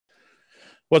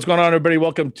What's going on, everybody?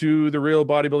 Welcome to the Real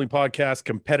Bodybuilding Podcast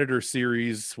Competitor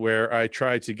Series, where I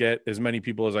try to get as many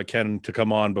people as I can to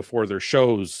come on before their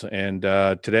shows. And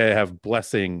today I have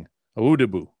Blessing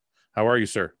Awudibu. How are you,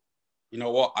 sir? You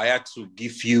know what? I had to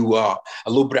give you a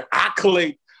little bit of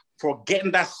accolade for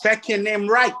getting that second name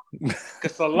right.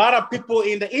 Because a lot of people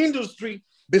in the industry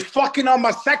be fucking on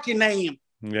my second name.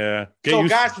 Yeah. So,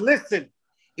 guys, listen.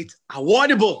 It's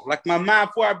Awudibu, like my man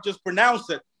before I just pronounced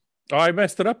it. Oh, I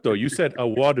messed it up, though. You said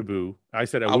Awudibu. I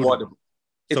said Awudibu.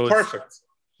 It's so perfect.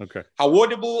 Okay.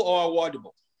 Awudibu or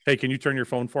Awudibu. Hey, can you turn your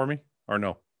phone for me or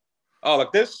no? Oh,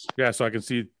 like this? Yeah, so I can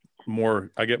see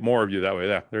more. I get more of you that way.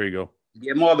 Yeah, there you go.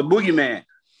 Get more of the boogeyman.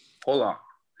 Hold on.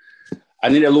 I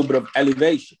need a little bit of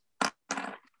elevation.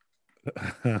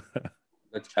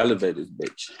 Let's elevate this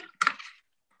bitch.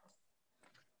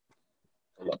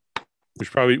 Hold up. We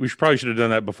probably should have done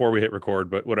that before we hit record,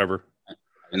 but whatever.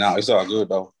 No, it's all good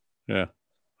though. Yeah.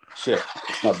 Shit,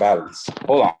 it's not balanced.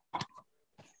 Hold on.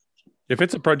 If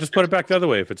it's a problem, just put it back the other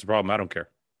way. If it's a problem, I don't care.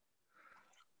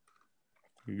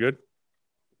 You good?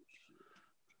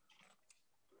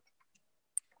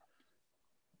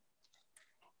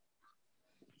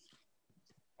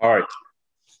 All right.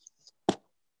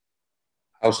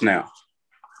 How's now?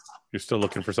 You're still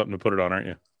looking for something to put it on, aren't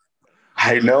you?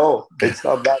 I know. It's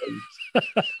not balanced.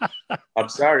 I'm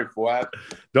sorry for that.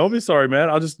 Don't be sorry, man.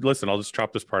 I'll just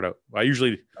chop this part out. I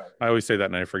always say that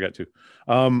and I forget to.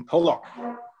 Hold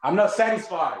on. I'm not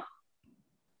satisfied.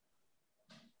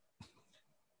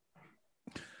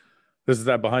 This is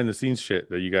that behind the scenes shit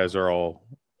that you guys are all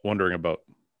wondering about.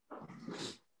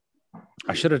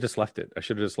 I should have just left it. I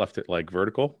should have just left it like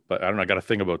vertical, but I don't know. I got to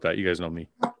think about that. You guys know me.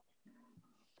 I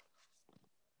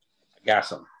got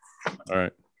some. All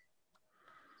right.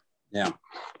 Yeah.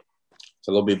 It's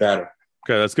a little bit better.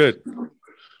 Okay, that's good.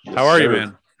 Yes, How are sir. you,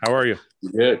 man? How are you?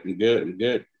 I'm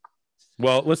good.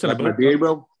 Well, listen, like my beard,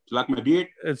 bro. You like my beard?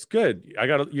 It's good. You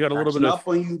got a little bit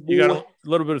of you got a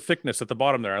little bit of thickness at the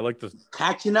bottom there. I like the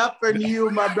catching up for you,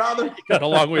 my brother. You got a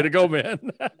long way to go, man.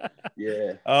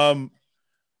 Yeah.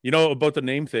 You know about the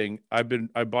name thing. I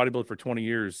bodybuilt for 20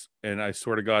 years, and I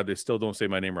swear to God, they still don't say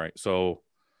my name right. So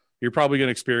you're probably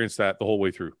gonna experience that the whole way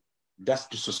through. That's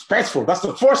disrespectful. That's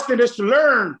the first thing is to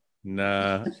learn.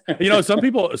 Nah, you know, some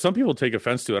people take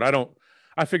offense to it.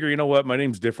 I figure, you know what, my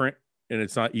name's different and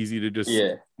it's not easy to just,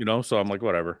 you know, so I'm like,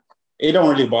 whatever. It don't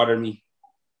really bother me.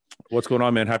 What's going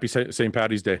on, man? Happy St.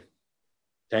 Patty's Day.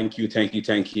 Thank you.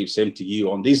 Same to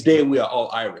you. On this day, we are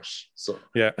all Irish. So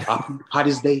yeah, Happy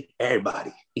Patty's Day,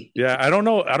 everybody. Yeah, I don't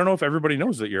know if everybody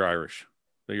knows that you're Irish.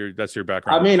 That's your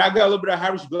background. I mean, I got a little bit of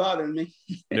Irish blood in me.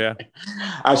 Yeah.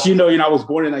 As you know, I was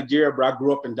born in Nigeria, but I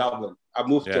grew up in Dublin. I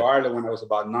moved to Ireland when I was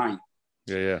about 9.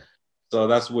 Yeah. So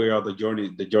that's where the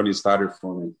journey started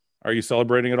for me. Are you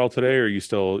celebrating it all today, or are you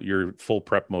still your full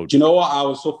prep mode? You know what? I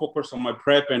was so focused on my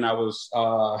prep, and I was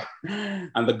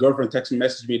and the girlfriend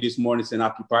messaged me this morning saying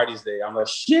Happy Patty's Day. I'm like,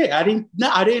 shit, I didn't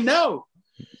know.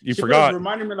 You forgot.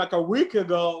 Reminded me like a week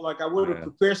ago, like I would have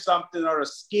prepared something or a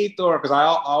skit or because I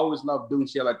always love doing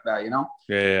shit like that, you know?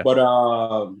 Yeah. But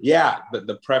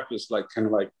the prep is like kind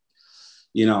of like,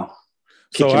 you know,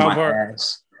 so how far?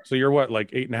 So you're what,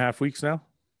 like 8.5 weeks now?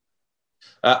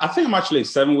 I think I'm actually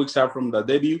 7 weeks out from the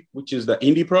debut, which is the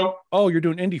Indy Pro. Oh, you're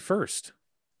doing Indy first.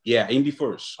 Yeah, Indy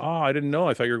first. Oh, I didn't know.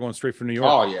 I thought you were going straight from New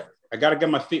York. Oh yeah, I gotta get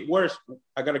my feet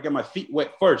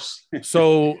wet first.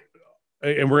 So.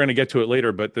 And we're going to get to it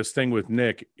later, but this thing with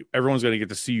Nick, everyone's going to get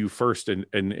to see you first in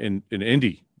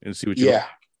Indy and see what you look.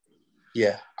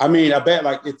 Yeah. I mean, I bet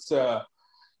like it's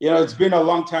it's been a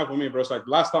long time for me, bro. It's like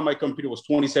last time I competed was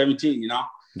 2017. You know,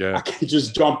 I can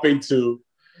just jump into,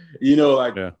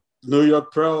 New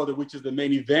York Pro, which is the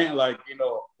main event. Like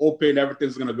open,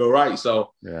 everything's gonna go right.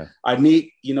 So I need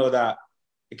that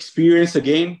experience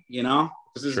again.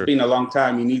 Because it's been a long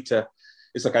time. It's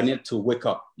like I need to wake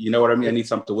up. You know what I mean? I need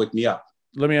something to wake me up.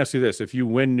 Let me ask you this: if you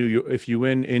win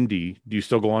Indy, do you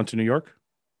still go on to New York?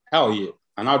 Hell yeah,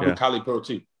 and I'll do Cali Pro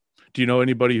too. Do you know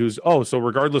anybody who's so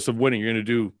regardless of winning, you're going to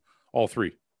do all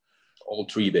three? All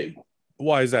three, baby.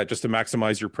 Why is that? Just to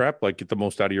maximize your prep, like get the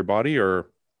most out of your body, or?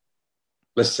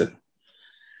 Listen,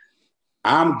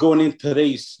 I'm going into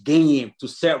this game to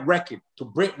set record, to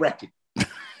break record.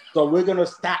 So we're gonna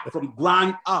start from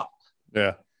ground up.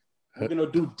 Yeah, we're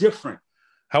gonna do different.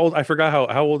 How old? I forgot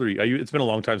how old are you? It's been a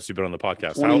long time since you've been on the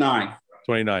podcast. 29.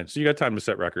 29. So you got time to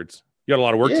set records. You got a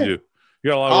lot of work to do. You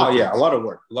got a lot of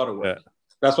work. A lot of work. Yeah.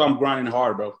 That's why I'm grinding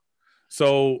hard, bro.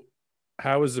 So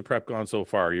how has the prep gone so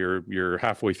far? You're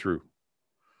halfway through.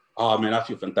 Oh man, I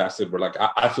feel fantastic, bro. Like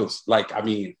I feel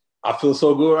I feel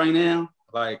so good right now.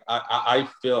 Like I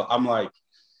feel I'm like,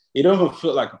 it don't even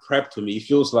feel like a prep to me. It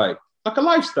feels like like a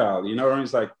lifestyle, you know. And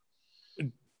it's like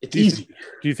it's easy.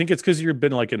 Do you think it's because you've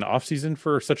been like in off season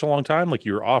for such a long time? Like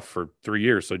you were off for 3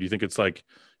 years, so do you think it's like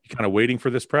you're kind of waiting for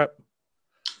this prep?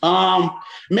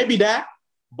 Maybe that,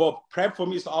 but prep for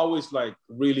me is always like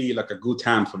really like a good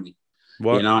time for me.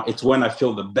 What? You know, it's when I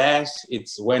feel the best.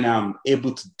 It's when I'm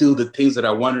able to do the things that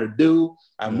I wanted to do.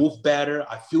 I move better.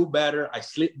 I feel better. I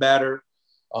sleep better.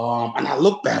 And I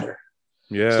look better.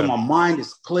 Yeah. So my mind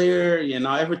is clear. You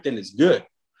know, everything is good.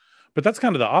 But that's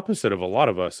kind of the opposite of a lot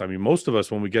of us. I mean, most of us,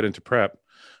 when we get into prep,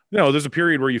 you know, there's a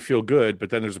period where you feel good,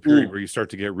 but then there's a period where you start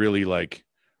to get really like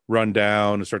run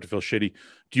down and start to feel shitty.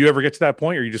 Do you ever get to that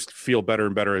point, or you just feel better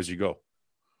and better as you go?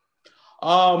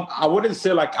 I wouldn't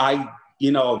say like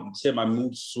say my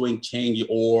mood swing change,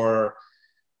 or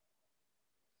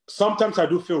sometimes I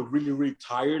do feel really, really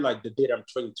tired. Like the day that I'm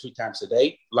training 3 times a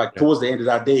day, like towards the end of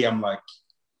that day, I'm like,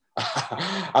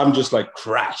 I'm just like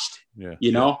crashed,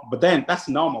 you know. But then that's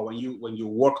normal when you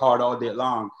work hard all day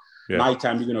long.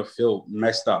 Nighttime you're gonna feel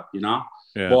messed up, you know.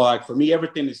 But like for me,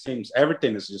 everything is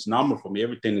just normal for me.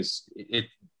 Everything is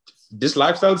this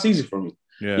lifestyle is easy for me.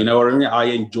 You know what I mean? I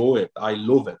enjoy it. I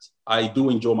love it. I do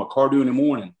enjoy my cardio in the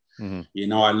morning. You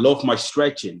know, I love my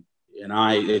stretching, and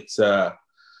I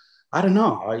don't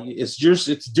know.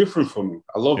 It's different for me.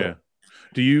 I love it.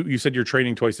 Do you said you're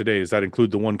training twice a day? Does that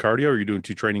include the one cardio, or are you doing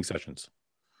 2 training sessions?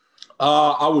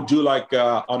 I would do like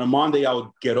on a Monday, I would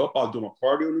get up, I'll do my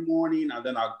cardio in the morning, and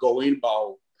then I'll go in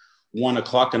about 1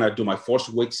 o'clock and I do my first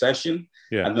weight session.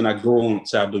 And then I go on,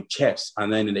 so I do chest,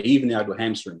 and then in the evening I do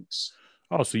hamstrings.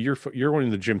 Oh, so you're going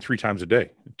to the gym 3 times a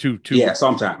day? Two. Yeah,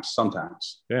 sometimes.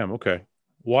 Damn. Okay.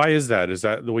 Why is that? Is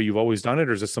that the way you've always done it,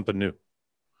 or is this something new?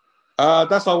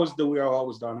 That's always the way I've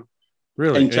always done it.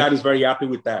 Really? And Chad is very happy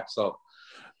with that. So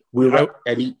go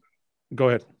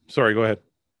ahead. Sorry, go ahead.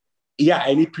 Yeah,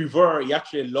 and he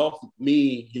actually loved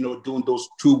me, you know, doing those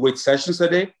 2 weight sessions a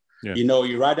day. You know,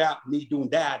 you rather me doing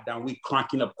that than we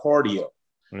cranking up cardio.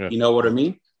 You know what I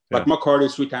mean? Like my cardio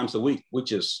is 3 times a week,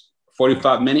 which is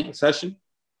 45-minute session.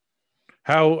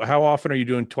 How often are you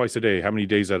doing twice a day? How many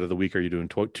days out of the week are you doing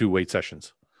 2 weight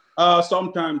sessions?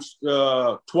 Sometimes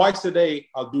twice a day.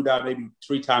 I'll do that maybe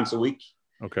 3 times a week.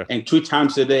 Okay. And 3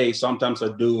 times a day. Sometimes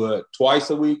I do twice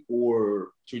a week or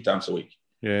 3 times a week.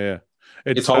 Yeah.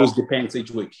 It always depends each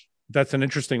week. That's an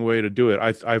interesting way to do it.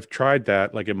 I've tried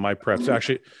that like in my preps.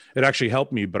 It actually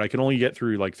helped me, but I can only get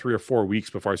through like 3 or 4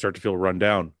 weeks before I start to feel run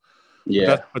down.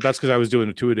 Yeah. But that's because I was doing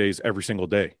the 2-a-days every single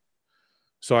day.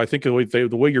 So I think the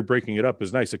way you're breaking it up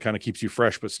is nice. It kind of keeps you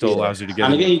fresh, but still allows you to get.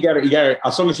 And again, you gotta.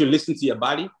 As long as you listen to your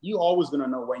body, you're always gonna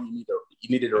know when you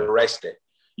need to rest it.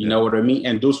 You know what I mean?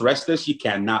 And those rest days, you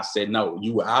cannot say no.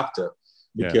 You have to,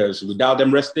 because without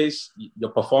them rest days, your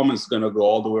performance is gonna go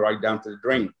all the way right down to the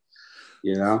drain.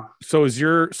 You know. So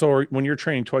when you're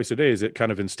training twice a day, is it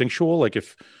kind of instinctual? Like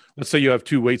if let's say you have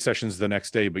 2 weight sessions the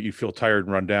next day, but you feel tired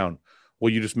and run down,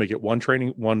 will you just make it one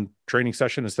training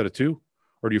session instead of 2?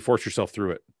 Or do you force yourself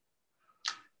through it?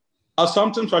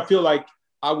 Sometimes I feel like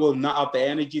I will not have the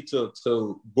energy to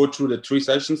go through the 3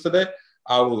 sessions today.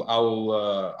 I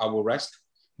will rest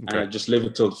and I just leave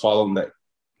it till the following day.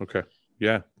 Okay.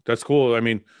 Yeah, that's cool. I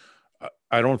mean,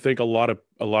 I don't think a lot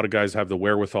of guys have the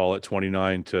wherewithal at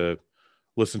 29 to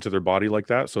listen to their body like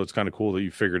that. So it's kind of cool that you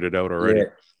figured it out already.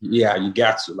 Yeah, you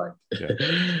got to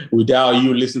without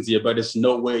you listening to your body, there's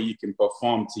no way you can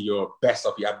perform to your best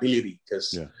of your ability,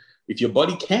 because if your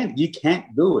body can't, you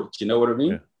can't do it. You know what I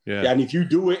mean? Yeah. And if you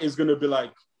do it, it's going to be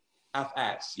like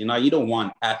half-ass. You know, you don't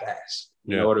want half-ass.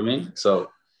 You know what I mean? So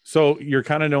you're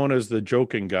kind of known as the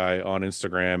joking guy on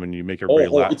Instagram, and you make everybody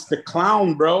laugh. It's the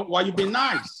clown, bro. Why you being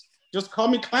nice? Just call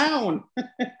me clown.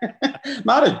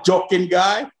 Not a joking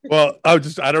guy. Well, I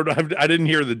don't know. I didn't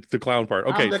hear the clown part.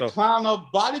 Okay. I'm the clown of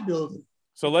bodybuilding.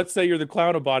 So let's say you're the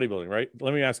clown of bodybuilding, right?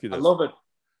 Let me ask you this. I love it.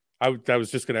 I was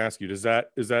just going to ask you, is that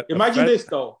imagine this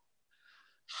though.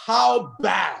 How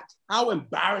bad, how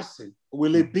embarrassing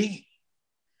will it be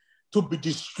to be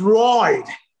destroyed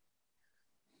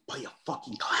by a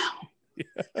fucking clown?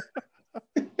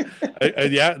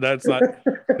 That's not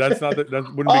that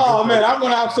wouldn't be oh man, I'm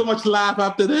gonna have so much laugh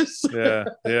after this.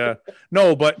 yeah.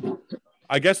 No, but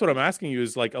I guess what I'm asking you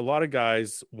is, like, a lot of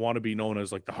guys want to be known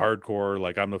as like the hardcore,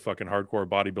 like I'm the fucking hardcore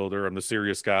bodybuilder, I'm the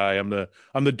serious guy, I'm the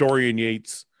Dorian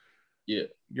Yates. Yeah.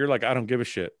 You're like, I don't give a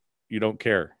shit. You don't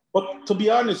care. But to be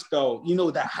honest, though, you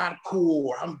know, that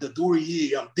hardcore, I'm the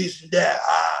Dorian, I'm this and that,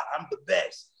 I'm the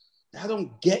best. That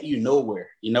don't get you nowhere.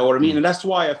 You know what I mean? And that's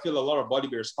why I feel a lot of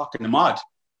bodybuilders stuck in the mud.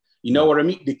 You know what I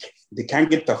mean? They can't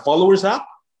get their followers up.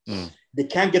 They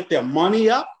can't get their money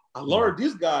up. A lot of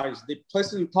these guys, they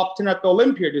place in top 10 at the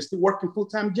Olympia. They're still working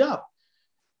full-time job.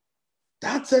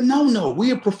 That's a no-no.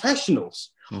 We are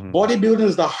professionals. Bodybuilding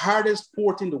is the hardest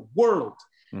sport in the world.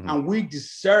 And we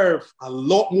deserve a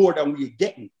lot more than we're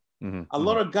getting. A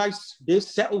lot of guys, they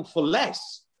settle for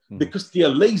less because they're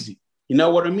lazy. You know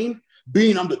what I mean?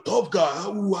 Being I'm the tough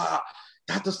guy,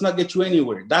 that does not get you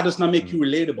anywhere. That does not make you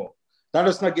relatable. That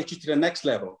does not get you to the next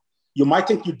level. You might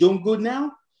think you're doing good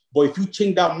now, but if you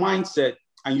change that mindset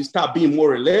and you start being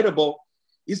more relatable,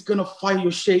 it's going to fire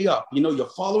your shit up. You know, your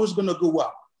followers are going to go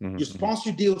up. Your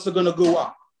sponsor deals are going to go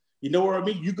up. You know what I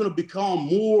mean? You're going to become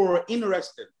more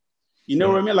interested. You know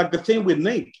what I mean? Like the thing with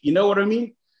Nick. You know what I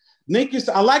mean?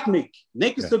 I like Nick.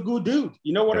 Nick is a good dude.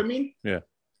 You know what I mean? Yeah.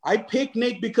 I picked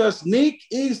Nick because Nick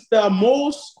is the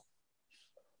most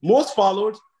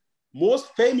followed, most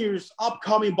famous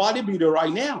upcoming bodybuilder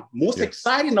right now. Most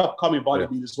exciting upcoming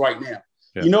bodybuilders right now.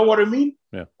 Yeah. You know what I mean?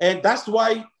 Yeah. And that's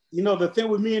why, you know, the thing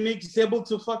with me and Nick is able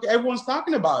to everyone's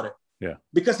talking about it. Yeah.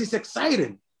 Because it's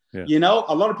exciting. Yeah. You know,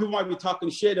 a lot of people might be talking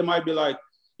shit. It might be like,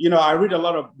 you know, I read a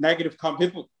lot of negative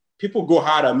comments. People go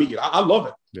hard at me. I love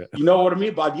it. Yeah. You know what I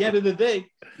mean? But at the end of the day,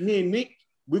 me and Nick,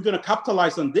 we're going to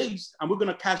capitalize on this and we're going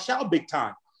to cash out big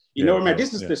time. You know what I mean?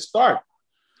 This is the start,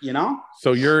 you know?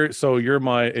 So in your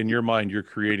mind, you're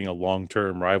creating a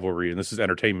long-term rivalry and this is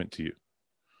entertainment to you.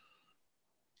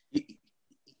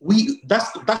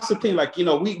 That's the thing. Like, you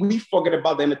know, we forget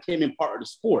about the entertainment part of the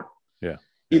sport. Yeah.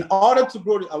 In order to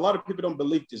grow, a lot of people don't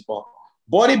believe this, but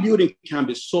bodybuilding can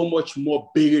be so much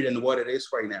more bigger than what it is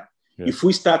right now. Yeah. If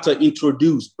we start to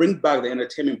bring back the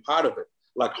entertainment part of it,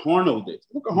 like Arnold did.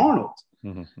 Look at Arnold.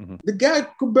 The guy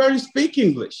could barely speak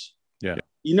English. Yeah.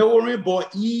 You know what I mean?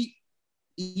 But he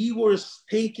was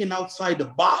thinking outside the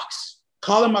box.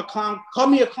 Call him a clown, call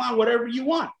me a clown, whatever you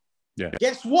want. Yeah.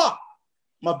 Guess what?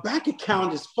 My bank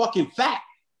account is fucking fat.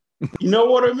 You know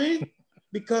what I mean?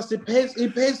 Because it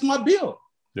pays my bill.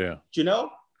 Yeah. You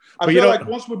know? I feel like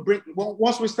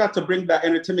once we start to bring that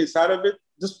entertainment side of it,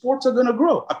 the sports are gonna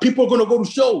grow. People are gonna go to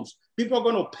shows. People are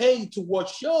gonna pay to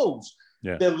watch shows.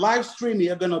 Yeah. The live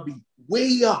streaming are gonna be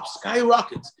way up,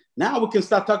 skyrockets. Now we can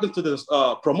start talking to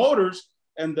the promoters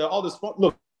and all the sport.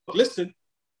 Look, listen,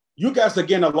 you guys are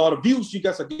getting a lot of views. You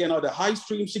guys are getting all the high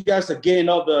streams. You guys are getting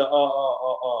all the.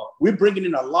 We're bringing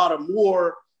in a lot of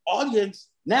more audience.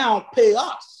 Now pay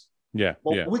us. Yeah,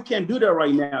 but we can't do that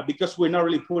right now because we're not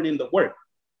really putting in the work.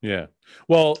 Yeah.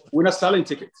 Well, we're not selling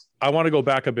tickets. I want to go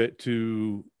back a bit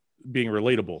to being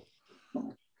relatable.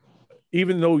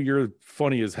 Even though you're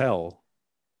funny as hell,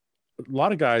 a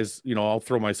lot of guys, you know, I'll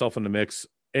throw myself in the mix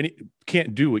and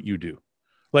can't do what you do.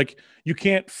 Like you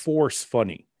can't force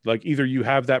funny. Like either you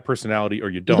have that personality or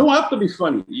you don't. You don't have to be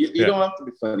funny. You don't have to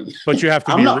be funny. But you have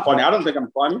to I'm not funny. I don't think I'm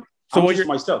funny. So I'm just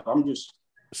myself.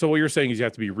 So what you're saying is you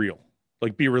have to be real.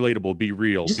 Like be relatable, be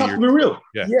real. Just have to be real.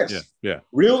 Yeah. Yes. Yeah.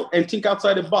 Real and think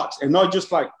outside the box and not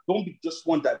just like, don't be just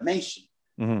one dimension.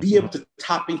 Be able to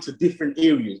tap into different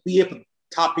areas. Be able to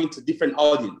tap into different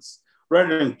audience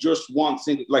rather than just one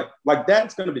single, like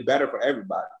that's going to be better for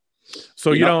everybody.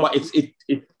 So you know, but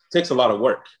it takes a lot of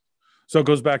work. So it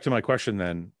goes back to my question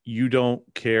then. You don't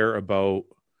care about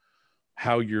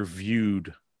how you're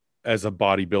viewed as a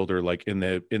bodybuilder, like in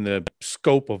the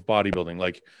scope of bodybuilding.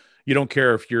 Like you don't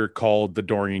care if you're called the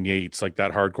Dorian Yates, like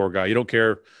that hardcore guy. You don't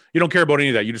care about any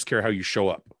of that. You just care how you show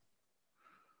up.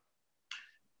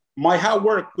 My hard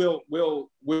work will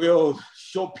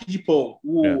show people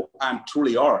who I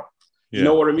truly are. Yeah. You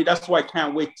know what I mean? That's why I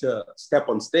can't wait to step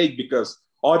on stage because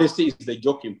all they see is the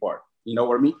joking part. You know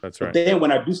what I mean? That's right. But then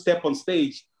when I do step on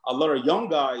stage, a lot of young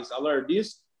guys, a lot of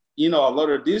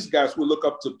these guys will look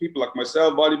up to people like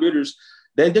myself, bodybuilders.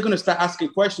 Then they're going to start asking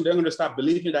questions. They're going to start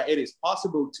believing that it is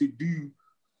possible to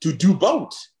do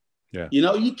both. Yeah. You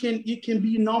know, you can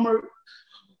be normal.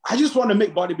 I just want to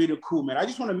make bodybuilding cool, man. I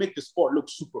just want to make the sport look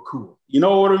super cool. You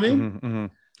know what I mean?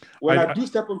 When I do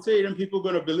step on stage, then people are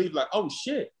going to believe like, oh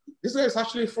shit, this guy's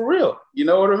actually for real. You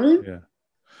know what I mean? Yeah.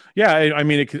 Yeah, I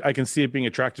mean, I can see it being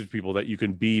attractive to people that you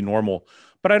can be normal,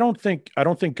 but I don't think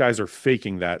guys are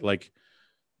faking that. Like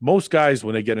most guys,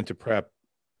 when they get into prep,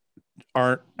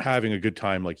 aren't having a good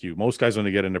time like you. Most guys, when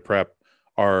they get into prep,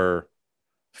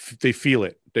 they feel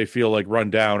it. They feel like run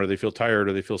down, or they feel tired,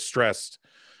 or they feel stressed.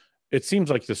 It seems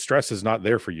like the stress is not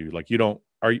there for you. Like you don't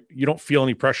feel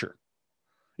any pressure,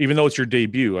 even though it's your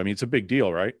debut. I mean, it's a big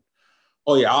deal, right?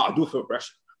 Oh yeah, I do feel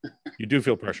pressure. You do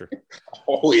feel pressure.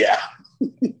 Oh yeah.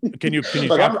 Can you?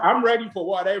 Like I'm ready for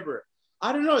whatever.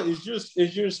 I don't know. It's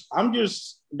just. I'm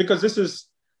just because this is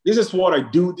what I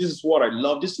do. This is what I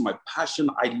love. This is my passion.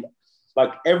 I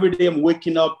like every day I'm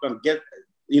waking up and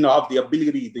have the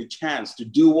ability, the chance to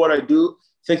do what I do.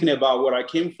 Thinking about where I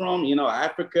came from.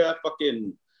 Africa,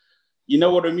 fucking. You know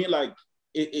what I mean? Like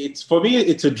it's for me,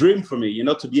 it's a dream for me, you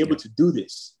know, to be able to do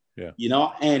this. Yeah. You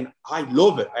know, and I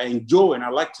love it. I enjoy it. And I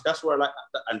like to, that's where I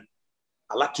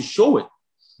like to show it.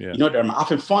 Yeah. You know, that I'm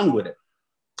having fun with it.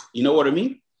 You know what I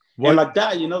mean? What? And like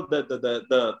that, you know,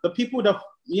 the people that,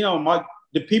 you know,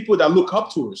 the people that look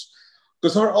up to us,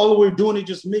 because all we're doing is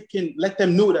just let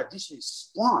them know that this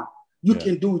is fun. You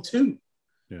can do it too.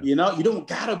 Yeah. You know, you don't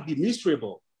gotta be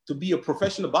miserable to be a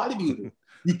professional bodybuilder.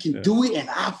 You can do it and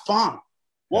have fun.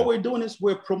 What we're doing is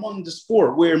we're promoting the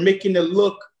sport. We're making it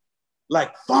look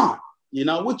like fun, you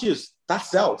know, that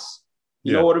sells.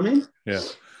 You know what I mean? Yeah.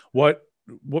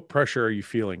 What pressure are you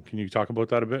feeling? Can you talk about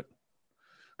that a bit?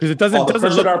 Because it doesn't the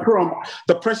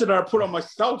pressure that I put on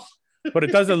myself. But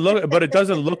it doesn't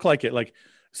look like it. Like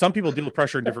some people deal with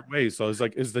pressure in different ways. So it's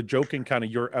like, is the joking kind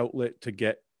of your outlet to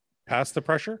get past the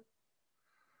pressure?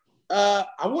 I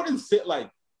wouldn't say like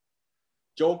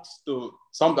jokes to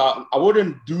something. I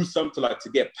wouldn't do something like to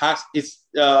get past. It's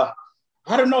I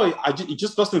don't know. It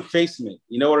just doesn't face me.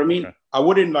 You know what I mean? Okay. I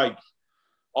wouldn't like,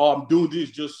 oh, I'm doing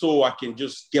this just so I can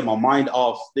just get my mind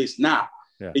off this. Nah.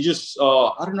 Yeah. It's just,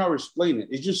 I don't know how to explain it.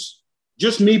 It's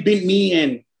just me being me,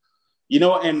 and, you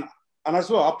know, and as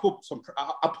well,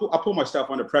 I put myself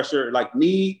under pressure, like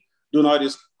me doing all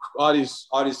this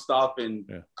stuff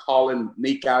and calling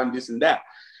Nick out and this and that.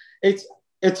 It's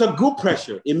a good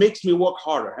pressure. It makes me work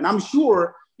harder. And I'm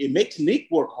sure it makes Nick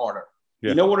work harder. Yeah.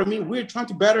 You know what I mean? We're trying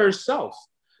to better ourselves,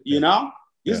 you know?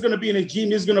 He's going to be in a gym.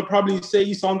 He's going to probably say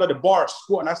he's under the bar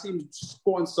squatting. I see him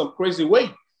squatting some crazy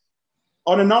weight.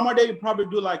 On a normal day, he probably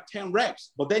do like 10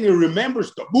 reps, but then he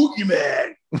remembers the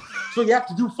boogeyman. So you have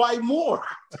to do 5 more.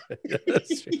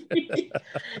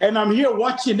 And I'm here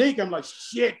watching Nick. I'm like,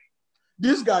 shit,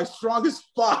 this guy's strong as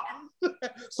fuck.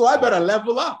 So I better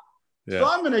level up. Yeah. So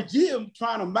I'm in a gym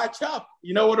trying to match up.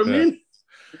 You know what I mean?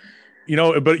 You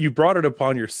know, but you brought it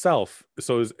upon yourself.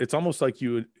 So it's almost like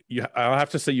I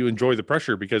have to say you enjoy the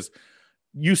pressure because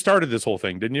you started this whole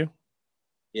thing, didn't you?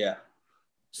 Yeah.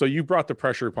 So you brought the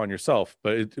pressure upon yourself,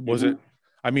 but it,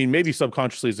 I mean, maybe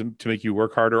subconsciously to make you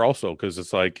work harder also, because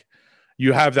it's like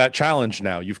you have that challenge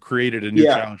now. You've created a new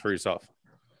challenge for yourself.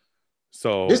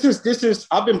 So this is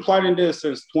I've been planning this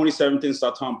since 2017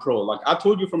 Saturn Pro. Like I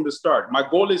told you from the start, my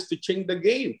goal is to change the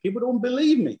game. People don't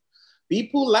believe me.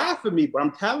 People laugh at me, but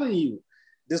I'm telling you,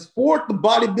 the sport, the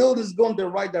bodybuilding is going the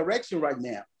right direction right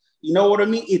now. You know what I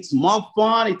mean? It's more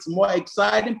fun. It's more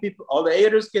exciting. People, all the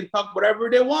haters can talk whatever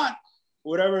they want,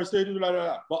 whatever say, blah, blah,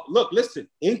 blah. But look, listen,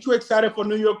 ain't you excited for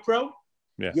New York Pro?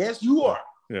 Yeah. Yes, you are.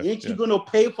 Yeah. Ain't you going to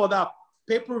pay for that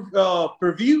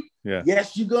per view? Yeah.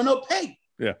 Yes, you're going to pay.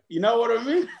 Yeah. You know what I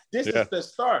mean? This is the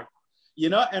start, you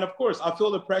know? And of course, I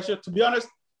feel the pressure. To be honest,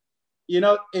 you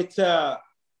know, it's a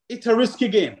risky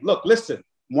game. Look, listen,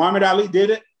 Muhammad Ali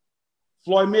did it.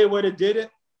 Floyd Mayweather did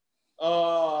it.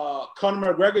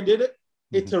 Conor McGregor did it.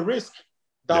 It's a risk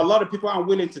that a lot of people aren't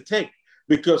willing to take,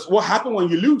 because what happens when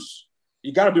you lose?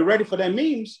 You got to be ready for that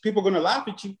memes. People are going to laugh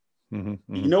at you. You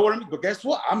know what I mean? But guess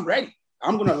what? I'm ready.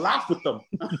 I'm going to laugh with them.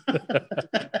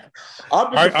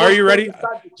 Are you ready?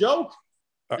 Joke.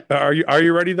 Are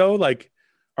you ready though? Like,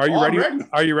 are you ready? Ready?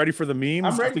 Are you ready for the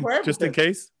memes? I'm ready for everything. Just in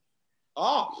case.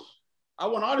 Oh, I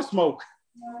want all the smoke.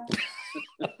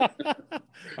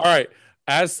 All right.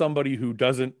 As somebody who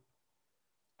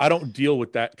I don't deal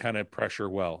with that kind of pressure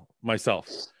well myself.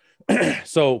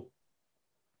 So,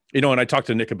 you know, and I talked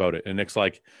to Nick about it, and Nick's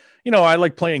like, you know, I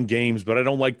like playing games, but I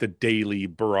don't like the daily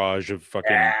barrage of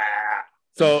fucking.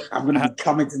 So I'm gonna be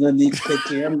commenting the Nick's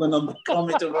picture. I'm gonna be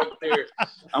commenting right there.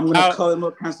 I'm gonna call him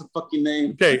all kinds of fucking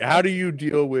names. Okay, how do you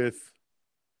deal with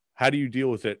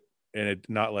it and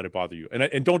not let it bother you?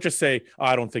 And don't just say, oh,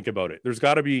 I don't think about it. There's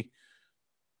got to be,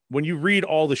 when you read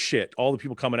all the shit, all the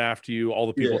people coming after you, all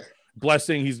the people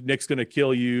blessing, Nick's gonna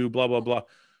kill you, blah blah blah.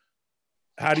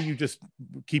 How do you just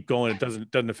keep going? It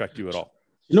doesn't affect you at all.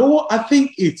 You know what? I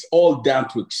think it's all down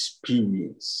to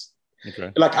experience.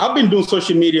 Okay. Like I've been doing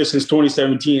social media since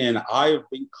 2017, and I've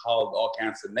been called all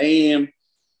kinds of names.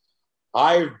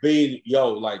 I've been,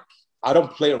 like I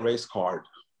don't play a race card,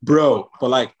 bro. But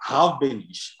like I've been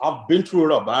through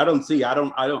it all, but I don't see. At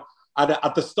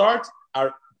the start,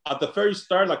 at the very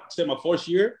start, like say my first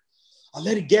year, I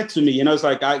let it get to me. You know, it's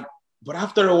like but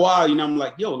after a while, you know, I'm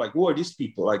like, like who are these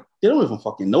people? Like they don't even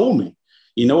fucking know me.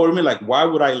 You know what I mean? Like why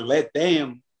would I let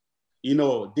them, you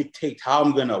know, dictate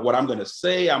what I'm gonna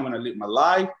say? I'm gonna live my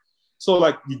life. So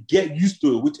like you get used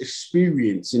to it with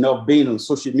experience, you know, being on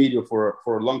social media for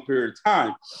a long period of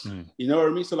time. You know what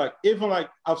I mean? So like even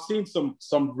like I've seen some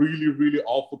really, really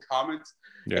awful comments.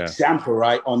 Yeah. Example,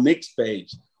 right? On Nick's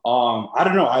page. I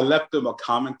don't know. I left him a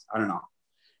comment. I don't know.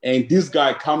 And this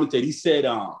guy commented, he said,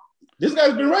 this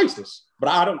guy's been racist. But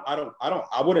I don't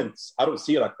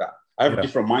see it like that. I have a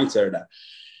different mindset of that.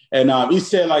 And he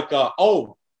said like,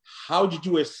 oh, how did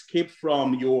you escape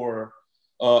from your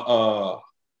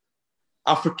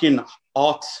African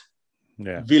art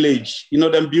village? You know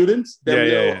them buildings,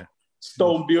 them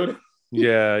stone building.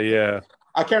 Yeah.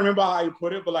 I can't remember how you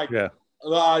put it, but like, but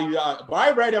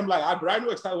I read him like I knew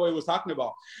exactly what he was talking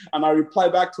about, and I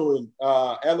replied back to him,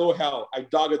 "LOL, I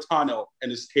dug a tunnel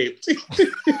and escaped."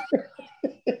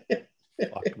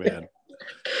 Fuck, man.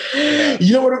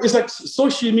 You know what? It's like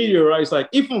social media, right? It's like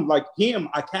even like him,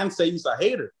 I can't say he's a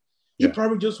hater. He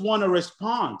probably just want to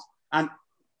respond, and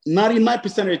 99%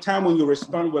 of the time when you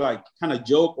respond with like kind of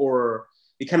joke or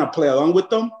you kind of play along with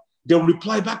them, they'll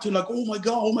reply back to you like, oh my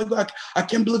God, I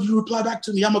can't believe you reply back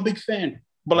to me. I'm a big fan.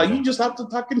 But like, you just have to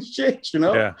talk in shit, you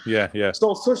know? Yeah.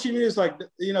 So social media is like,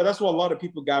 you know, that's what a lot of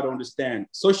people got to understand.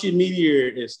 Social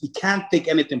media is, you can't take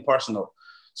anything personal.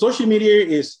 Social media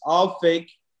is all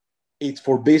fake. It's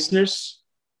for business.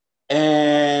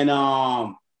 And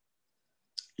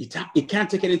you can't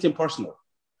take anything personal.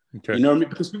 Okay. You know what I mean?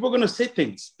 Because people are going to say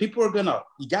things. You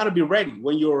got to be ready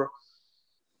when you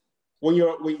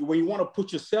want to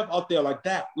put yourself out there like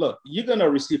that. Look, you're going to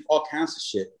receive all kinds of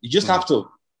shit. You just have to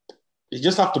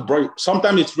break.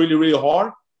 Sometimes it's really, really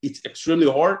hard. It's extremely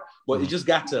hard, but you just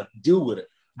got to deal with it.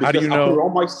 How do you know? I put it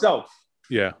on myself.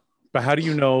 Yeah. But how do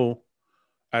you know,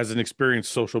 as an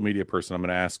experienced social media person, I'm going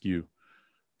to ask you,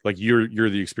 like you're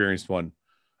the experienced one.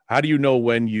 How do you know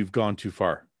when you've gone too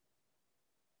far?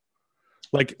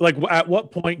 Like at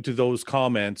what point do those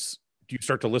comments, do you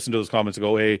start to listen to those comments and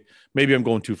go, hey, maybe I'm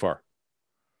going too far?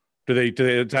 Does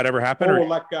that ever happen?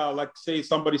 Oh, like say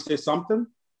somebody says something?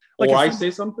 Like I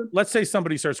say something? Let's say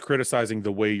somebody starts criticizing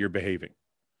the way you're behaving.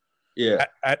 Yeah.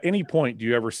 At any point, do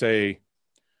you ever say,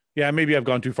 yeah, maybe I've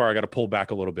gone too far, I got to pull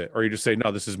back a little bit? Or you just say,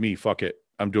 no, this is me, fuck it,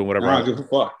 I'm doing whatever I give a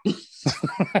fuck.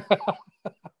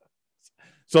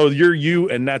 So you're you,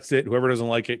 and that's it. Whoever doesn't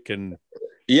like it can...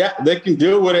 Yeah, they can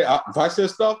deal with it. If I say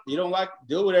stuff you don't like,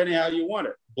 deal with it anyhow you want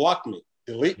it. Block me,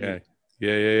 delete me.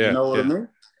 Yeah. You know what I mean?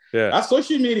 Yeah. That's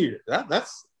social media.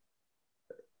 That's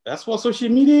what social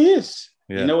media is.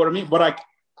 Yeah. You know what I mean? But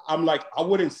I'm like, I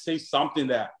wouldn't say something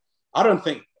that I don't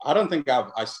think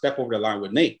I step over the line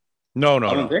with Nate. No.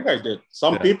 I don't think I did.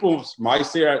 Some people might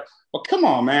say, well, come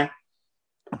on, man.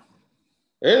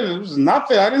 It was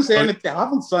nothing. I didn't say anything. I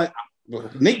haven't said.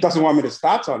 Nick doesn't want me to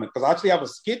start on it because I actually have a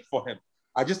skit for him.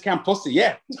 I just can't post it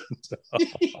yet.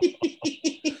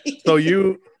 So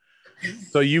you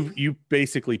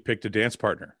basically picked a dance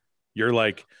partner. You're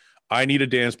like, I need a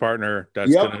dance partner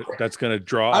that's gonna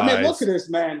draw eyes. I mean, look at this,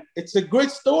 man. It's a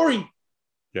great story.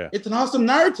 Yeah. It's an awesome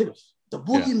narrative. The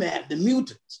boogeyman, the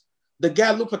mutant. The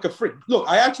guy looked like a freak. Look,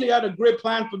 I actually had a great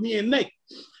plan for me and Nick.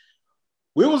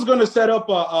 We was gonna set up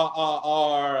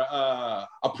a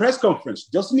press conference,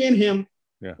 just me and him.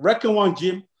 Yeah. Wrecking One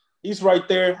Gym. He's right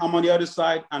there. I'm on the other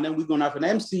side, and then we're gonna have an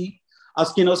MC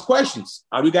asking us questions.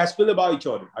 How do you guys feel about each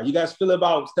other? How do you guys feel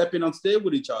about stepping on stage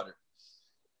with each other?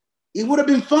 It would have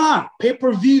been fun.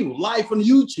 Pay-per-view, live on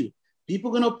YouTube.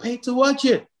 People gonna pay to watch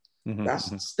it. Mm-hmm.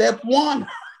 That's step one.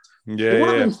 Yeah, it would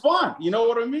have been fun. You know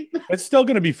what I mean? It's still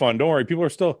gonna be fun. Don't worry. People are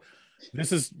still.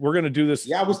 We're gonna do this.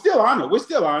 Yeah, we're still on it.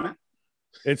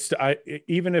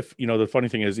 Even if, the funny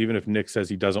thing is, even if Nick says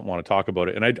he doesn't want to talk about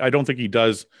it, and I don't think he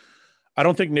does. I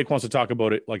don't think Nick wants to talk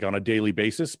about it like on a daily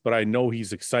basis, but I know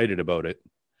he's excited about it.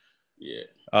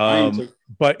 Yeah.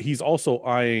 But he's also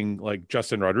eyeing like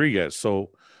Justin Rodriguez. So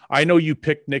I know you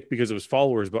picked Nick because of his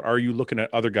followers, but are you looking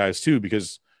at other guys too?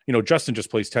 Because, Justin just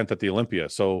placed 10th at the Olympia.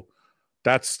 So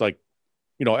that's like,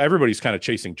 everybody's kind of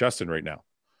chasing Justin right now.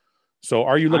 So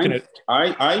are you looking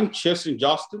I'm chasing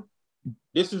Justin.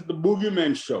 This is the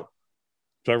Boogeyman show.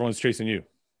 So everyone's chasing you.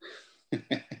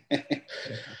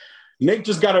 Nick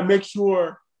just got to make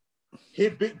sure he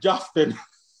beat Justin.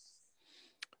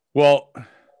 Well,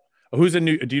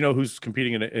 do you know who's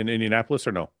competing in Indianapolis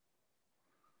or no?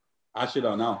 I actually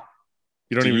don't know.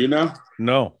 You know?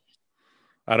 No.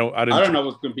 I don't know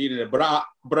who's competing there, but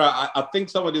I think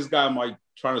some of this guy might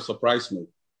try to surprise me.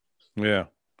 Yeah.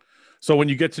 So when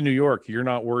you get to New York, you're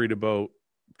not worried about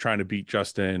trying to beat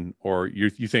Justin, or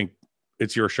you think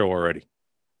it's your show already?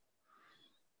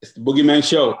 It's the Boogeyman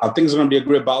show. I think it's going to be a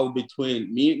great battle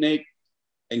between me, Nick,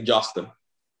 and Justin.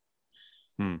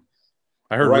 I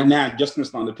heard right now,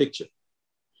 Justin's not in the picture.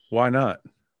 Why not?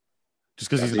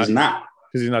 Just because he's not.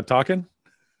 Because he's not talking?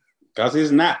 Because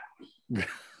he's not.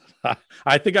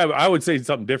 I think I would say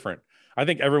something different. I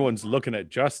think everyone's looking at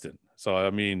Justin. So, I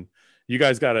mean, you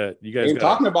guys ain't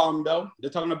talking about him, though.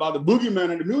 They're talking about the Boogeyman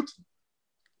and the mutant.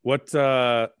 What's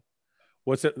it?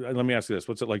 Let me ask you this.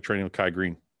 What's it like training with Kai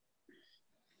Green?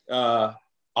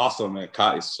 Awesome, man.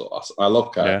 Kai is so awesome. I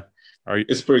love Kai. Yeah.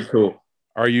 It's pretty cool.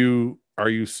 Are you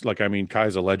like, I mean,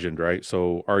 Kai's a legend, right?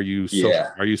 So are you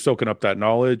soaking up that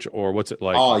knowledge, or what's it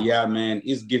like? Oh yeah, man.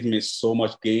 It's giving me so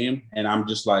much game, and I'm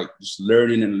just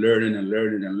learning and learning and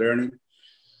learning and learning.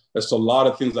 There's a lot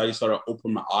of things I just started to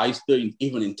open my eyes to,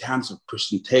 even in terms of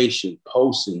presentation,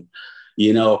 posting,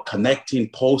 connecting,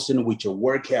 posting with your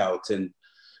workouts and,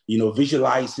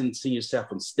 visualizing, seeing yourself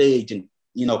on stage and,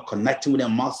 connecting with their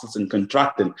muscles and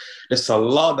contracting. There's a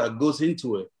lot that goes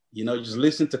into it. Just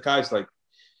listen to guys like,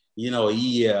 he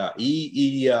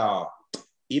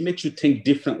makes you think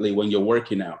differently when you're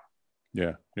working out.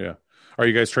 Yeah. Yeah. Are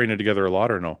you guys training together a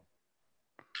lot or no?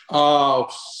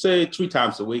 Say 3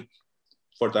 times a week.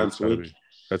 4 times a week.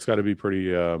 That's got to be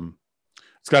pretty.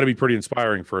 It's got to be pretty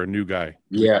inspiring for a new guy.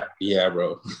 Yeah,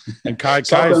 bro. And Kai,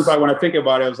 sometimes when I think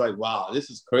about it, I was like, wow, this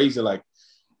is crazy. Like,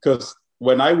 because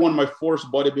when I won my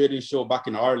first bodybuilding show back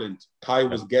in Ireland, Kai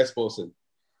was guest posting,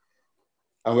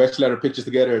 and we actually had our pictures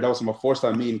together. That was my first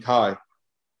time meeting Kai,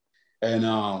 and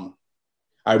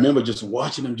I remember just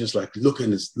watching him, just like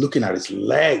looking at his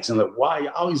legs, and like, why?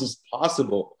 How is this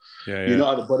possible?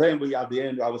 Yeah. But then at the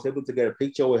end, I was able to get a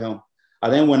picture with him.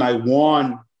 And then when I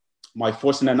won my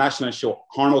first international show,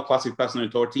 Arnold Classic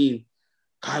 2013,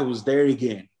 Kai was there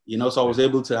again, so I was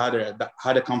able to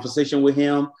had a conversation with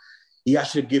him. He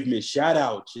actually gave me a shout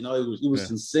out, it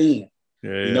was insane.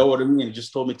 Yeah. You know what I mean? He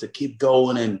just told me to keep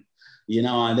going and,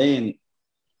 and then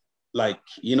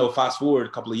fast forward a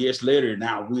couple of years later,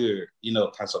 now we're,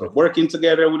 kind of working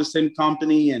together with the same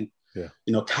company and,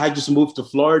 Kai just moved to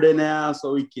Florida now,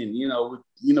 so we can,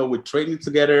 we're training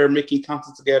together, making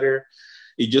content together.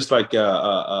 It's just like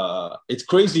it's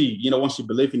crazy, once you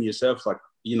believe in yourself, like,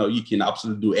 you can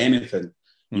absolutely do anything,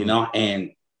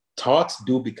 and thoughts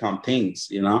do become things,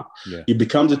 you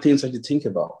become the things that you think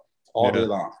about all day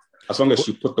long, as long as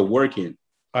you put the work in.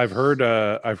 I've heard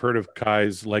of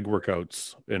Kai's leg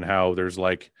workouts and how there's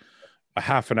like a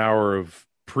half an hour of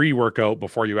pre-workout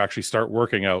before you actually start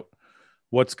working out.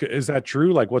 Is that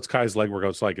true? Like, what's Kai's leg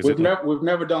workouts like? We've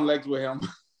never done legs with him.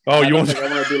 Oh, you want to? I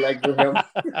want to do legs with him.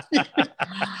 At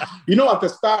the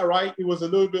start, right? It was a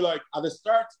little bit like at the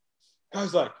start, I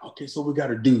was like, okay, so we got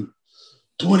to do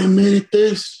 20-minute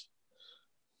this.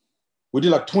 We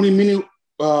did like 20-minute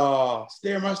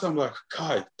Stairmaster. I'm like,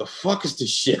 God, the fuck is this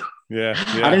shit? Yeah.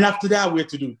 And then after that, we had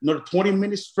to do another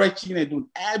 20-minute stretching and doing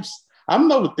abs. I'm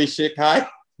not with this shit, Kai.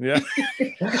 Yeah.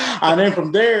 And then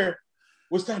from there,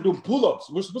 we started doing pull-ups.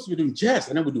 We're supposed to be doing chest,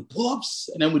 and then we do pull-ups,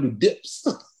 and then we do dips.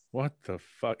 What the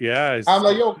fuck? Yeah. I'm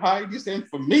like, yo, Kai, this ain't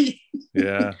for me.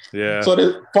 Yeah. So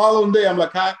the following day, I'm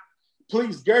like, Kai,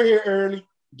 please get here early.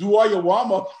 Do all your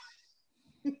warm-up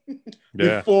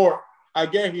before I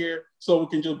get here so we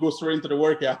can just go straight into the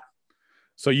workout.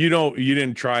 So you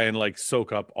didn't try and like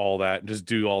soak up all that, just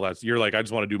do all that. You're like, I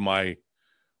just want to do my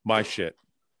shit.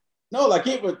 No, like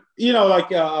it would,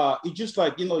 it just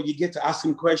like, you get to ask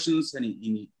him questions and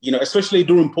he especially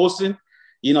during posting,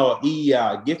 he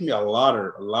gave me a lot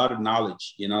of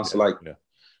knowledge, so I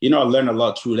learned a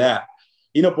lot through that,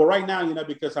 but right now,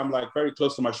 because I'm like very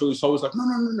close to my show, he's always like, no,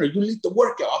 you lead the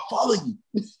workout, I'll follow you.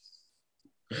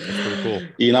 That's pretty cool.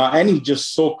 And he's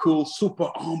just so cool, super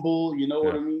humble,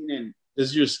 what I mean? And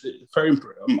it's just very,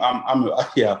 very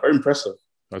impressive.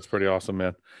 That's pretty awesome,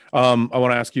 man. I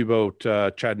want to ask you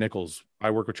about Chad Nichols.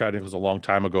 I worked with Chad Nichols a long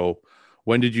time ago.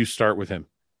 When did you start with him?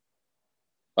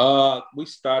 We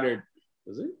started,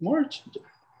 was it March?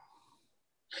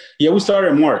 Yeah, we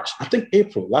started in March. I think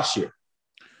April last year.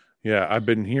 Yeah, I've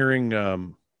been hearing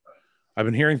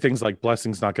things like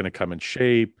Blessing's not going to come in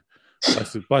shape.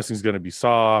 Blessing's going to be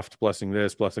soft. Blessing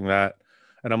this, Blessing that.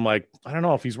 And I'm like, I don't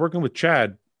know, if he's working with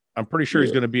Chad, I'm pretty sure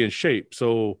he's going to be in shape.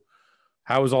 So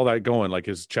how is all that going? Like,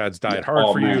 is Chad's diet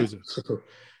hard for you?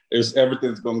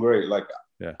 Everything's going great. Like,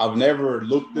 I've never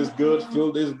looked this good,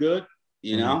 feel this good,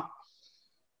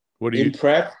 What do you in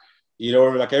prep?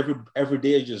 Like every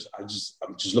day, I'm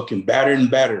just looking better and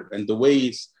better. And the way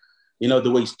it's, the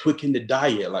way he's tweaking the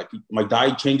diet, like my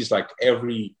diet changes like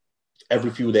every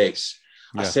few days.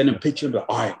 I send him a picture and be like,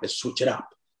 all right, let's switch it up.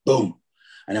 Boom.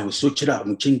 And then we switch it up.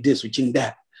 We change this, we change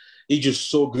that. He's just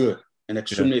so good and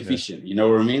extremely efficient. You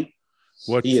know what I mean?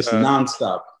 He is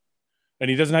nonstop. And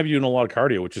he doesn't have you doing a lot of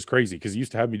cardio, which is crazy because he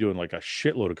used to have me doing like a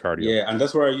shitload of cardio. Yeah, and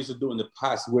that's what I used to do in the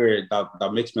past, where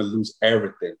that makes me lose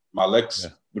everything. My legs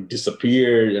would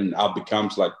disappear and I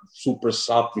becomes like super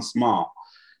soft and small.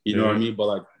 You know what I mean? But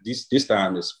like this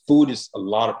time, food is a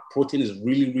lot of protein is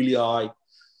really, really high.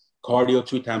 Cardio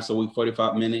 3 times a week,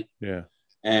 45 minutes. Yeah.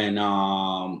 And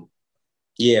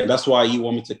that's why you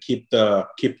want me to keep the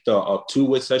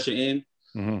 2-way session in.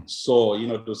 So,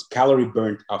 those calorie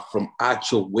burn are from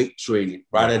actual weight training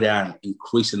rather than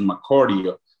increasing my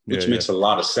cardio, which makes a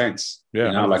lot of sense.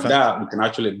 Yeah. Like that, we can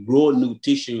actually grow new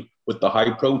tissue with the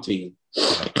high protein.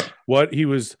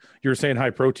 You're saying high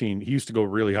protein. He used to go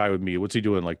really high with me. What's he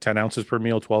doing? Like 10 ounces per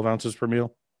meal, 12 ounces per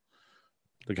meal?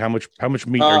 Like how much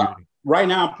meat are you eating? Right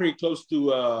now, I'm pretty close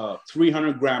to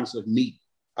 300 grams of meat.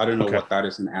 I don't know what that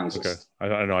is in ounces. Okay. I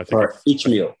don't know. I think for each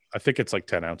meal. I think it's like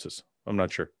 10 ounces. I'm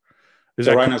not sure.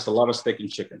 So right now it's a lot of steak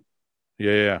and chicken.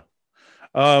 Yeah.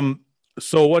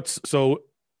 So what's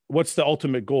the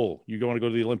ultimate goal? You want to go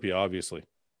to the Olympia, obviously.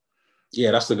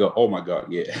 Yeah, that's the goal. Oh my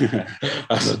God. Yeah.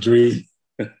 That's a dream.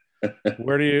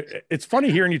 It's funny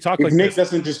hearing you talk if like Nick this.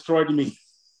 Doesn't destroy me.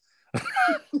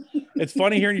 It's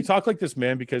funny hearing you talk like this,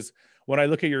 man, because when I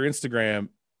look at your Instagram,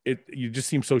 you just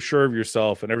seem so sure of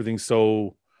yourself and everything's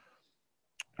so,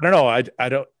 I don't know. I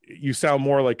don't, you sound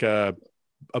more like a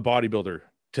bodybuilder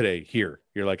today here.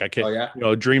 You're like, I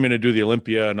can't, dreaming to do the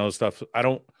Olympia and all this stuff. I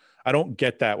don't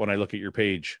get that when I look at your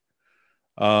page.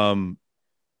 I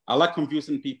like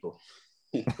confusing people.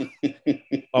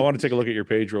 I want to take a look at your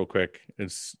page real quick and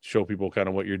show people kind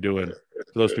of what you're doing.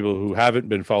 For those people who haven't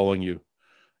been following you,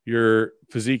 your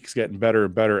physique's getting better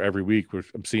and better every week.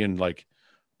 I'm seeing like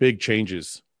big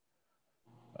changes.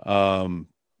 Where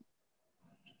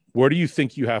do you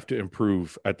think you have to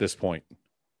improve at this point?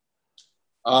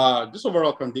 Just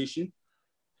overall condition.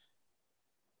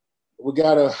 We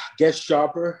gotta get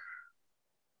sharper.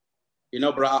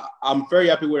 But I'm very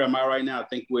happy where I'm at right now. I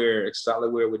think we're exactly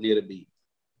where we need to be.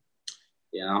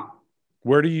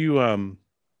 Where do you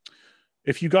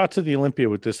if you got to the Olympia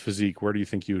with this physique, where do you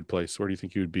think you would place? Where do you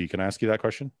think you would be? Can I ask you that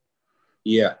question?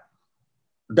 Yeah,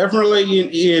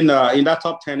 definitely in that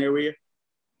top 10 area.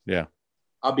 Yeah,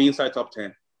 I'll be inside top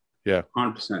 10. Yeah,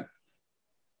 100%.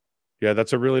 Yeah,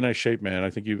 that's a really nice shape, man.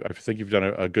 I think you've done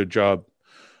a good job.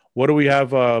 What do we have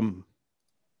from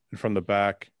the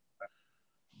back?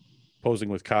 Posing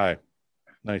with Kai.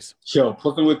 Nice. Yo,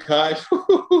 posing with Kai.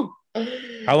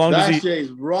 How long that shit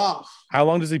is rough. How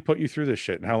long does he put you through this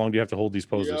shit? And how long do you have to hold these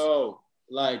poses?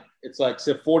 It's like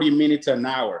say 40 minutes an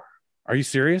hour. Are you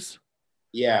serious?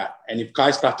 Yeah. And if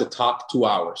Kai start to talk, 2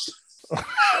 hours.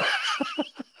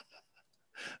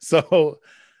 So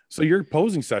your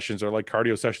posing sessions are like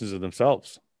cardio sessions in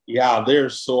themselves. Yeah, they're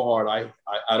so hard.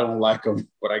 I don't like them,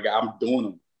 but I'm doing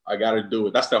them. I got to do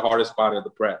it. That's the hardest part of the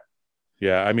prep.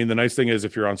 Yeah. I mean, the nice thing is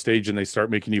if you're on stage and they start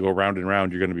making you go round and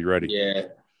round, you're going to be ready.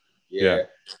 Yeah.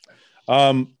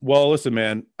 Well, listen,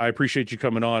 man, I appreciate you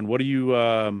coming on. What do you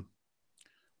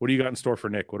got in store for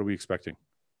Nick? What are we expecting?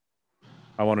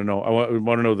 I want to know. I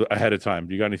want to know ahead of time.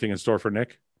 Do you got anything in store for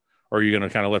Nick? Or are you going to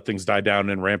kind of let things die down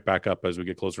and ramp back up as we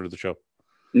get closer to the show?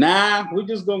 Nah, we're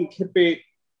just going to keep it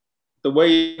the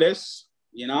way it is.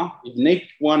 If Nick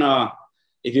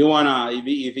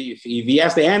if he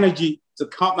has the energy to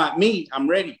come at me, I'm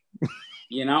ready.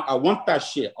 I want that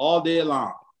shit all day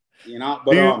long.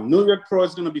 But New York Pro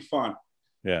is going to be fun.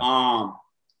 Yeah.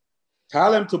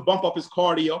 Tell him to bump up his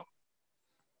cardio.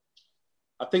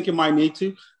 I think he might need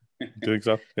to. You think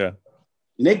so? Yeah.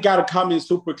 Nick got to come in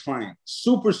super clean,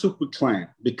 super clean,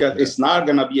 because it's not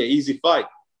going to be an easy fight.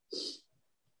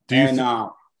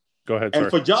 Go ahead. And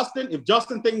for Justin, if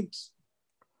Justin thinks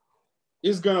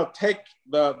he's going to take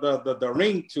the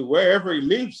ring to wherever he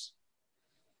lives,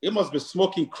 he must be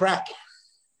smoking crack.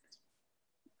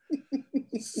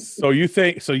 So you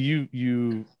think,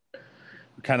 you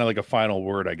kind of like a final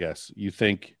word, I guess. You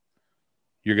think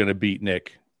you're going to beat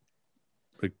Nick?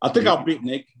 I think I'll beat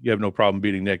Nick. You have no problem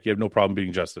beating Nick. You have no problem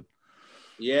beating Justin.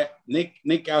 Yeah,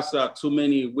 Nick has too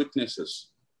many weaknesses.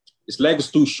 His leg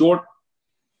is too short.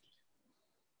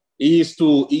 He is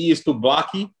too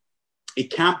blocky. He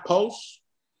can't post.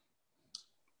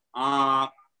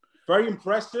 Very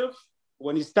impressive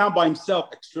when he's down by himself.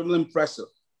 Extremely impressive.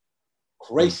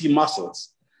 Crazy muscles.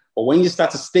 But when you start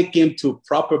to stick him to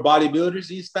proper bodybuilders,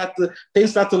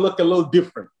 things start to look a little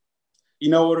different.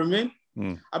 You know what I mean?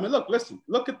 I mean,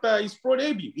 look at his pro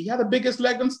debut. He had the biggest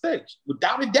leg on stage,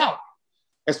 without a doubt.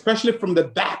 Especially from the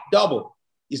back double.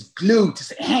 His glutes,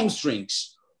 his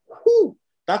hamstrings. Whew,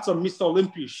 that's a Mr.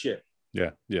 Olympia shit.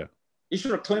 Yeah. He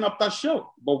should have cleaned up that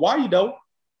show. But why, though?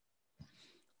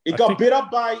 It got beat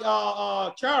up by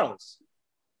Charles.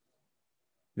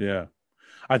 Yeah.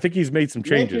 I think he's made some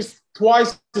changes. He's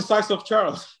twice the size of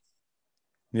Charles.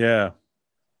 Yeah.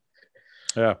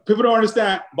 People don't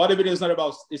understand. Bodybuilding is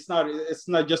it's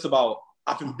not just about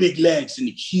having big legs and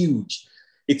huge.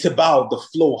 It's about the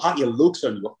flow, how it looks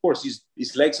on you. Of course,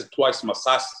 his legs are twice my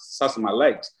size of my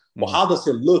legs. But how does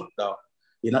it look, though?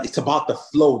 It's about the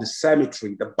flow, the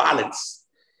symmetry, the balance.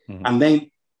 And then,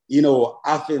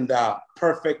 having the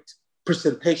perfect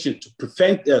presentation to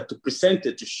present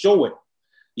it, to show it.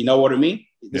 You know what I mean?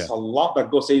 There's a lot that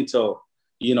goes into,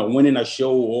 winning a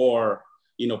show or,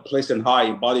 placing high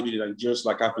in bodybuilding and just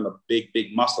like having a big,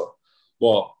 big muscle.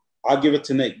 Well, I'll give it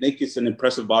to Nick. Nick is an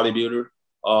impressive bodybuilder.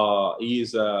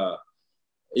 He's going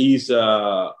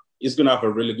to have a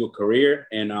really good career,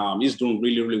 and he's doing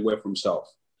really, really well for himself,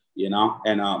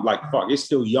 and he's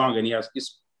still young, and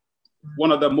he's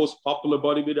one of the most popular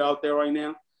bodybuilder out there right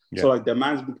now. Yeah. So the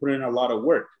man's been putting in a lot of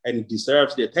work, and he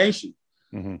deserves the attention.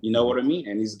 Mm-hmm. You know what I mean?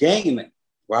 And he's gaining it.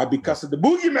 Why? Because of the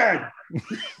boogeyman.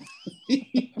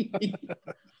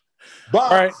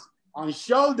 But on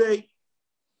show day,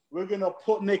 we're going to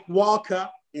put Nick Walker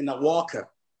in a walker.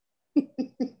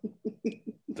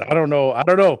 I don't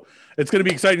know. It's going to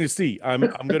be exciting to see. I'm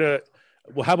going to,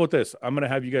 well, how about this? I'm going to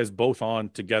have you guys both on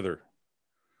together.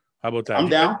 How about that? I'm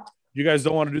down. You guys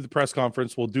don't want to do the press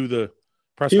conference. We'll do the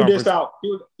press conference. Few days out.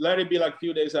 Let it be like a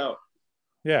few days out.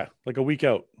 Yeah, like a week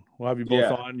out. We'll have you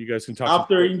both on. You guys can talk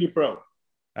after Indy Pro.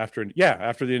 After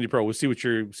the Indy Pro, we'll see what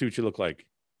you look like.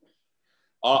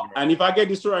 And if I get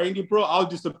destroyed at Indy Pro, I'll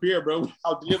disappear, bro.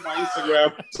 I'll delete my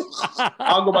Instagram.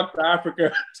 I'll go back to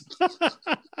Africa.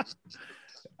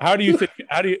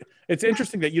 It's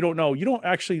interesting that you don't know. You don't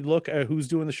actually look at who's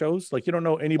doing the shows. Like, you don't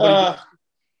know anybody.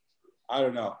 I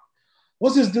don't know.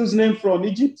 What's this dude's name from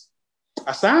Egypt?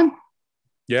 Hassan?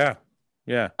 Yeah.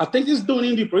 I think he's doing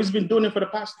Indy Pro. He's been doing it for the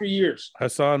past 3 years.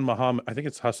 Hassan Muhammad. I think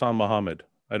it's Hassan Muhammad.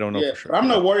 I don't know for sure. I'm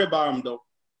not worried about him, though.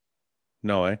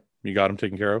 No, you got him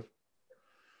taken care of?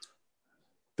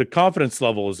 The confidence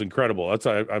level is incredible.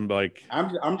 I'm like...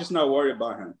 I'm just not worried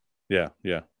about him. Yeah.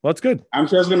 Well, that's good. I'm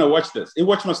just going to watch this. He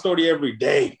watch my story every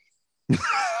day.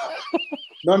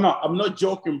 No, I'm not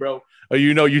joking, bro. Oh,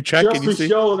 you check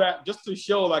just to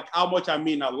show like how much I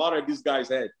mean a lot of these guys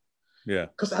had. Yeah.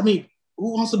 Because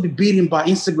who wants to be beaten by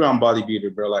Instagram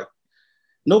bodybuilder, bro? Like,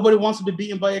 nobody wants to be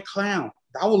beaten by a clown.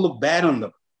 That will look bad on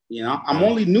them. I'm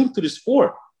only new to the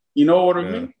sport. You know what I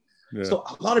mean? Yeah. So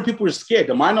a lot of people are scared.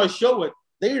 They might not show it.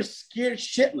 They're scared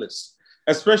shitless.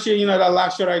 Especially, that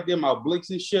last shot I did, my obliques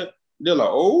and shit. They're like,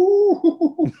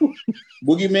 oh,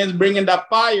 Boogeyman's bringing that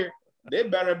fire. They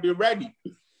better be ready.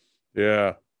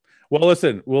 Yeah. Well,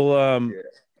 listen, we'll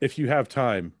if you have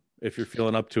time, if you're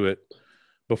feeling up to it,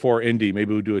 before Indy,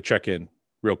 maybe we'll do a check-in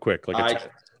real quick, like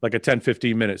a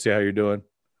 10-15 minutes, see how you're doing.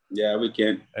 Yeah, we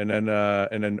can. And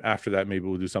then after that, maybe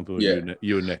we'll do something with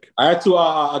you and Nick. I had to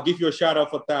I'll give you a shout out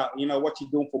for that. What you're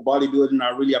doing for bodybuilding. I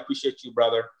really appreciate you,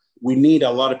 brother. We need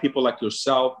a lot of people like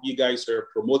yourself. You guys are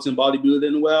promoting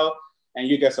bodybuilding well, and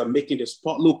you guys are making the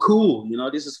sport look cool.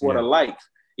 This is what I like.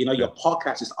 Your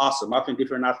podcast is awesome. I think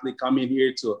different athletes come in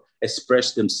here to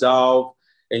express themselves,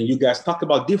 and you guys talk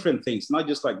about different things, not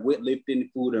just like weightlifting,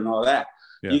 food, and all that.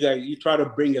 Yeah. You try to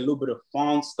bring a little bit of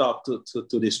fun stuff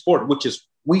to the sport, which is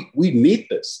we need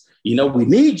this. We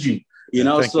need you.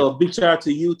 So big shout out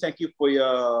to you. Thank you for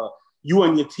you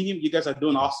and your team. You guys are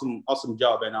doing awesome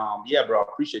job. And bro, I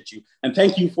appreciate you. And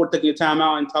thank you for taking your time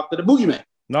out and talk to the Boogeyman.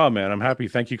 No, man, I'm happy.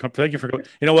 Thank you for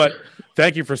you know what?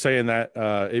 Thank you for saying that.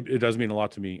 It does mean a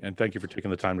lot to me, and thank you for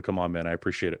taking the time to come on, man. I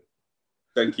appreciate it.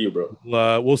 Thank you, bro.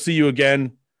 We'll see you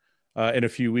again in a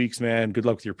few weeks, man. Good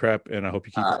luck with your prep, and I hope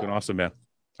you keep looking awesome, man.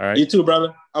 All right. You too,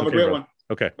 brother. Have a great one.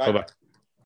 Okay. Bye-bye.